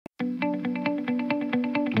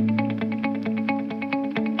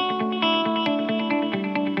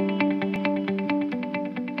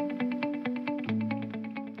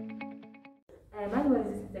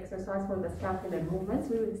exercise for the scapular movements.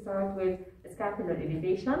 We will start with scapular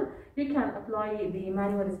elevation. You can apply the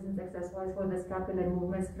manual resistance exercise for the scapular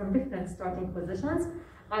movements from different starting positions,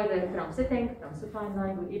 either from sitting, from supine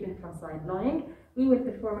lying, or even from side lying. We will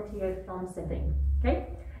perform it here from sitting. Okay.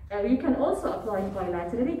 You can also apply it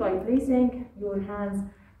bilaterally by placing your hands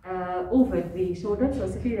over the shoulder, so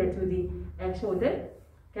superior to the shoulder.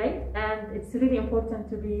 Okay, and it's really important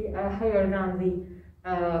to be higher than the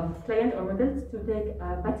client or model to take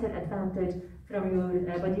better advantage from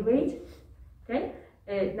your body weight. Okay,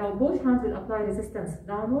 now both hands will apply resistance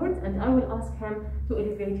downward, and I will ask him to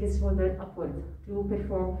elevate his shoulder upward to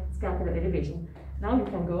perform scapular elevation. Now you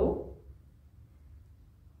can go.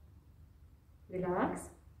 Relax.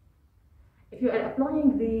 If you are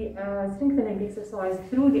applying the strengthening exercise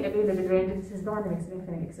through the available range, this is dynamic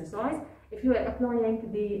strengthening exercise. If you are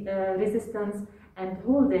applying the resistance and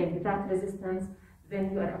holding that resistance,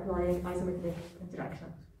 then you are applying isometric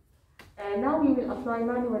contractions. Now we will apply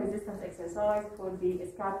manual resistance exercise for the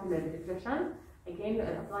scapular retraction. Again, you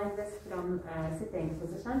are applying this from sitting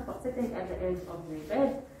position, but sitting at the edge of the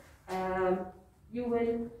bed. You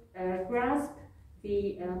will grasp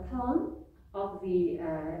the palm of the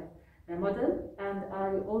model, and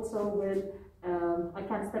I also will, I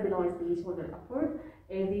can stabilize the shoulder upward.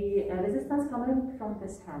 The resistance coming from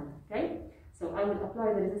this hand, okay? So I will apply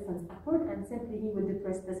the resistance upward, and simply he will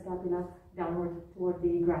depress the scapula downward toward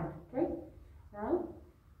the ground, okay? Now,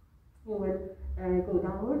 you will go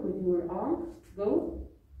downward with your arm, go,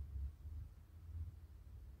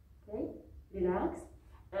 okay? Relax.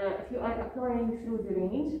 If you are applying through the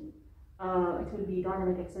range, it will be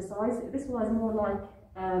dynamic exercise. This was more like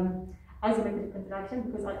isometric contraction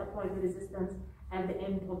because I apply the resistance at the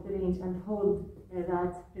end of the range and hold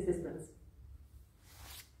that resistance.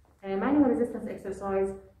 Manual resistance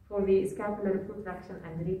exercise for the scapular protraction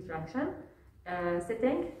and retraction.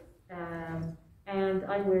 Sitting, and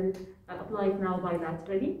I will apply it now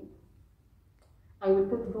bilaterally. I will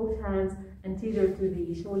put both hands anterior to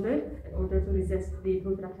the shoulder in order to resist the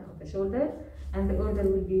protraction of the shoulder, and the order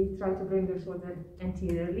will be try to bring your shoulder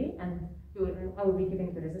anteriorly, and I will be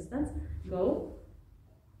giving the resistance. Go.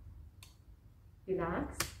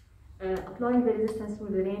 Relax. Applying the resistance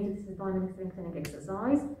through the range, this is dynamic strengthening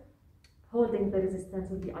exercise. Holding the resistance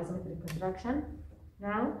with the isometric contraction.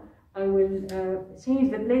 Now, I will change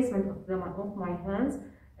the placement of my hands.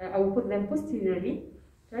 I will put them posteriorly,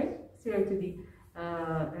 right? Posterior to the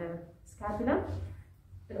scapula,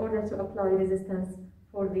 in order to apply resistance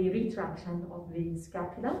for the retraction of the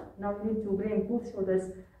scapula. Now you need to bring both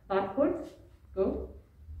shoulders backward. Go.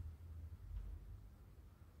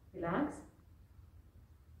 Relax.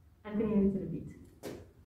 And then you need to repeat.